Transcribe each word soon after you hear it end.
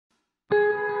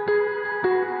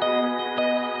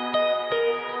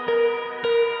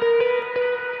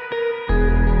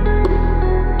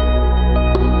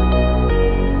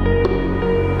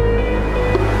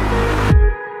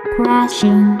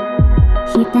crashing.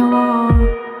 Hit the wall.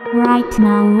 Right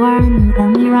now I need a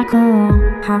miracle.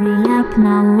 Hurry up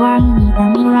now, I need a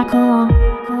miracle.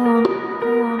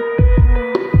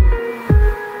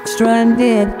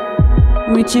 Stranded,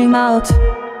 reaching out.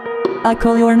 I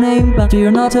call your name but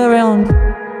you're not around.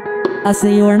 I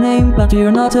say your name but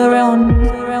you're not around.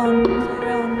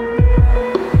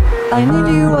 I need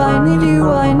you, I need you,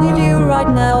 I need you right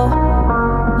now.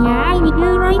 Yeah, I need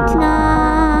you right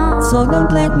now. So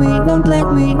don't let me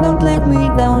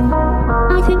down.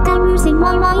 I think I'm losing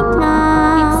my mind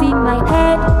now. It's in my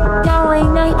head,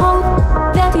 darling, I hope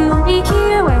that you'll be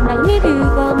here when I need you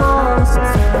the most.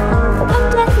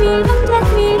 Don't let me down.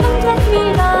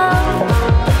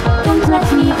 Don't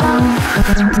let me down.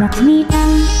 Don't let me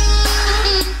down.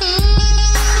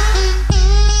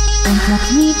 Don't let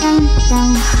me down,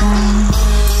 down.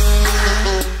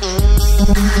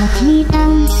 Don't let me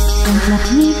down. Don't let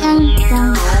me down.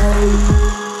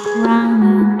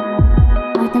 Running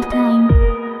out of time.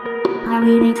 I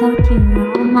really thought you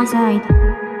were on my side.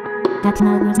 That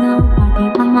now there's nobody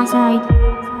on my side.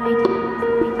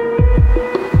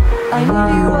 I need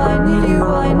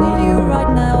you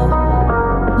right now.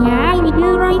 Yeah, I need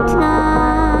you right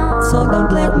now. So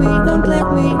don't let me down.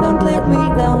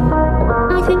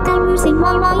 I think I'm losing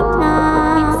my mind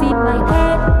now. It's in my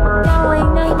head,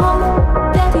 darling, I hope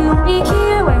that you'll be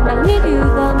here when I need you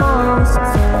the most.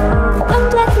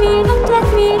 Don't let me down.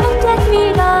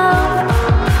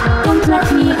 Don't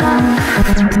let me down.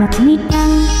 Don't let me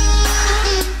down.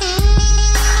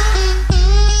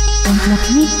 Don't let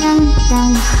me down,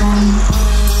 down.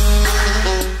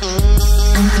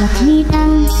 Don't let me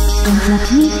down. Don't let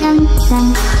me down,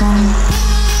 down.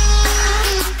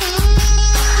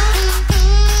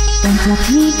 Don't let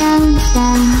me down,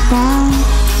 down.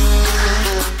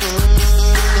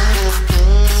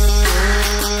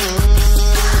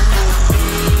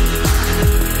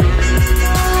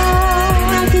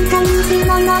 I think I'm losing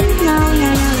my mind now,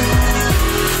 yeah.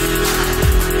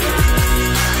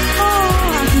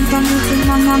 I think I'm losing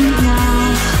my mind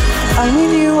now. I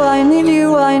need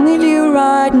you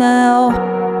right now.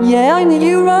 Yeah, I need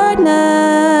you right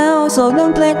now. So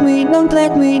don't let me down.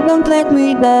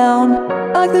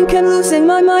 I think I'm losing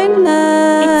my mind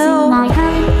now. It's in my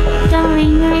heart,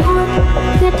 darling, I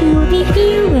hope that you'll be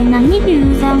here when I need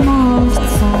you the most.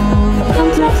 So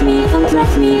don't let me down.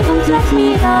 Don't let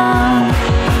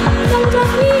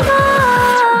me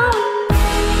down.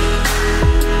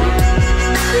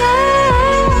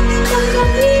 Yeah, don't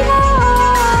let me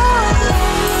down.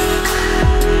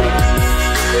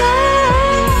 Yeah,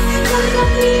 don't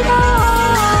let me down.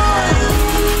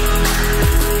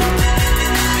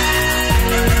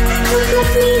 Don't let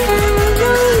me down,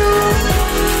 no.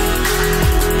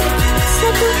 So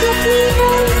don't let me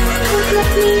down. Don't let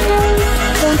me down.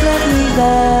 Don't let me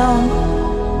down.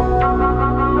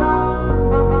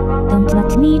 Don't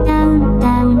let me down,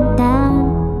 down.